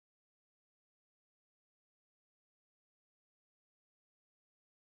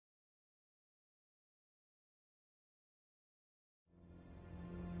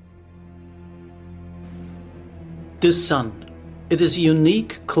The sun. It is a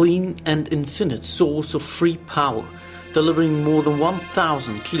unique, clean and infinite source of free power, delivering more than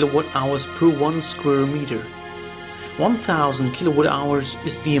 1,000 kilowatt hours per 1 square meter. 1,000 kilowatt hours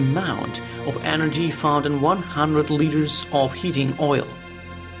is the amount of energy found in 100 liters of heating oil.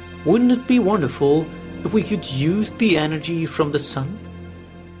 Wouldn't it be wonderful if we could use the energy from the sun?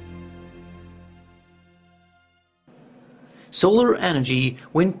 Solar energy,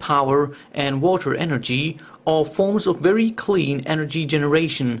 wind power and water energy are forms of very clean energy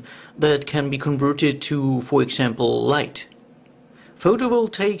generation that can be converted to, for example, light.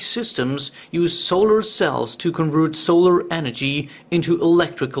 Photovoltaic systems use solar cells to convert solar energy into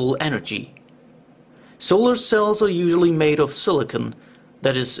electrical energy. Solar cells are usually made of silicon,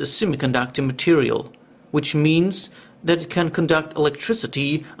 that is a semiconductor material, which means that it can conduct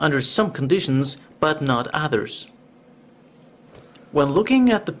electricity under some conditions but not others. When looking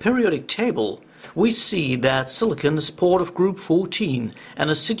at the periodic table, we see that silicon is part of group 14 and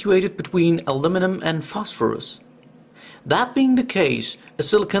is situated between aluminum and phosphorus. That being the case, a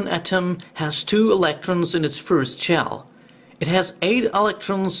silicon atom has 2 electrons in its first shell. It has 8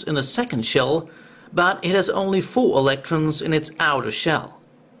 electrons in the second shell, but it has only 4 electrons in its outer shell.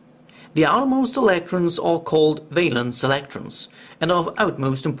 The outermost electrons are called valence electrons and are of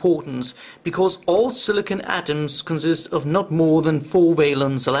utmost importance because all silicon atoms consist of not more than 4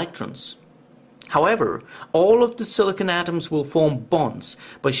 valence electrons. However, all of the silicon atoms will form bonds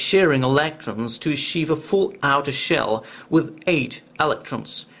by sharing electrons to achieve a full outer shell with 8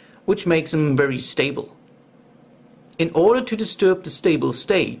 electrons, which makes them very stable. In order to disturb the stable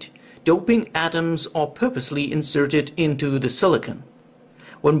state, doping atoms are purposely inserted into the silicon.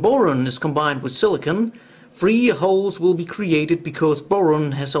 When boron is combined with silicon, free holes will be created because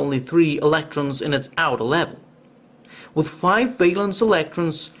boron has only 3 electrons in its outer level. With 5 valence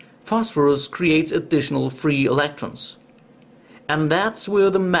electrons, phosphorus creates additional free electrons. And that's where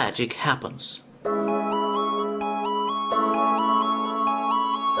the magic happens.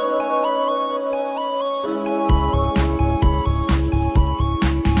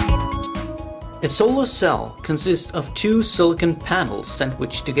 A solar cell consists of 2 silicon panels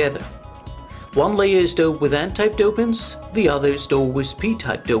sandwiched together. One layer is doped with N-type dopants, the other is doped with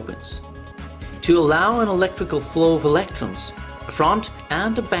P-type dopants. To allow an electrical flow of electrons, a front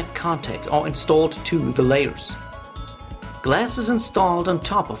and a back contact are installed to the layers. Glass is installed on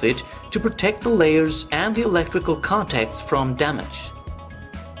top of it to protect the layers and the electrical contacts from damage.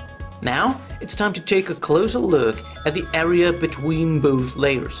 Now it's time to take a closer look at the area between both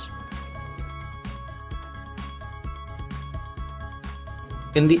layers.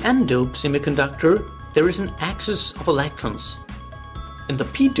 In the N-doped semiconductor, there is an axis of electrons. In the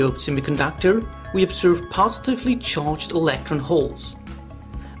P-doped semiconductor, we observe positively charged electron holes.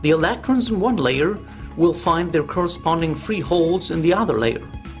 The electrons in one layer will find their corresponding free holes in the other layer.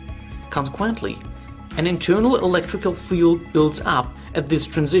 Consequently, an internal electrical field builds up at this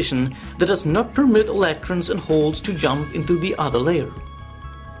transition that does not permit electrons and holes to jump into the other layer.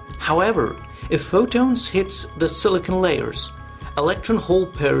 However, if photons hit the silicon layers, electron-hole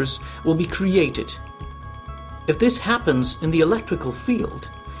pairs will be created. If this happens in the electrical field,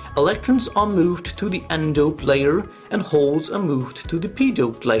 electrons are moved to the N-doped layer and holes are moved to the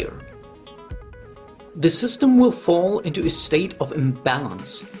P-doped layer. The system will fall into a state of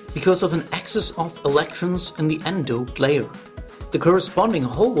imbalance because of an excess of electrons in the N-doped layer. The corresponding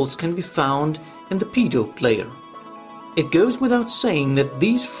holes can be found in the P-doped layer. It goes without saying that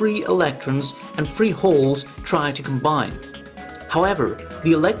these free electrons and free holes try to combine. However,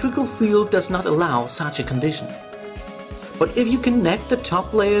 the electrical field does not allow such a condition. But if you connect the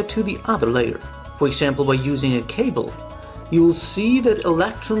top layer to the other layer, for example by using a cable, you will see that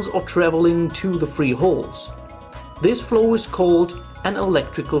electrons are traveling to the free holes. This flow is called an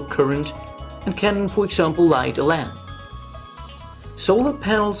electrical current and can, for example, light a lamp. Solar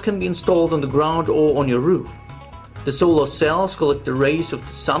panels can be installed on the ground or on your roof. The solar cells collect the rays of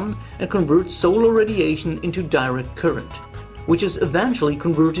the sun and convert solar radiation into direct current, which is eventually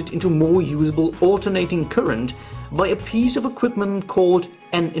converted into more usable alternating current by a piece of equipment called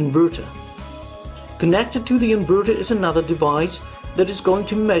an inverter. Connected to the inverter is another device that is going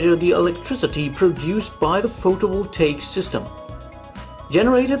to measure the electricity produced by the photovoltaic system.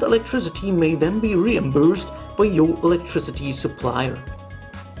 Generated electricity may then be reimbursed by your electricity supplier.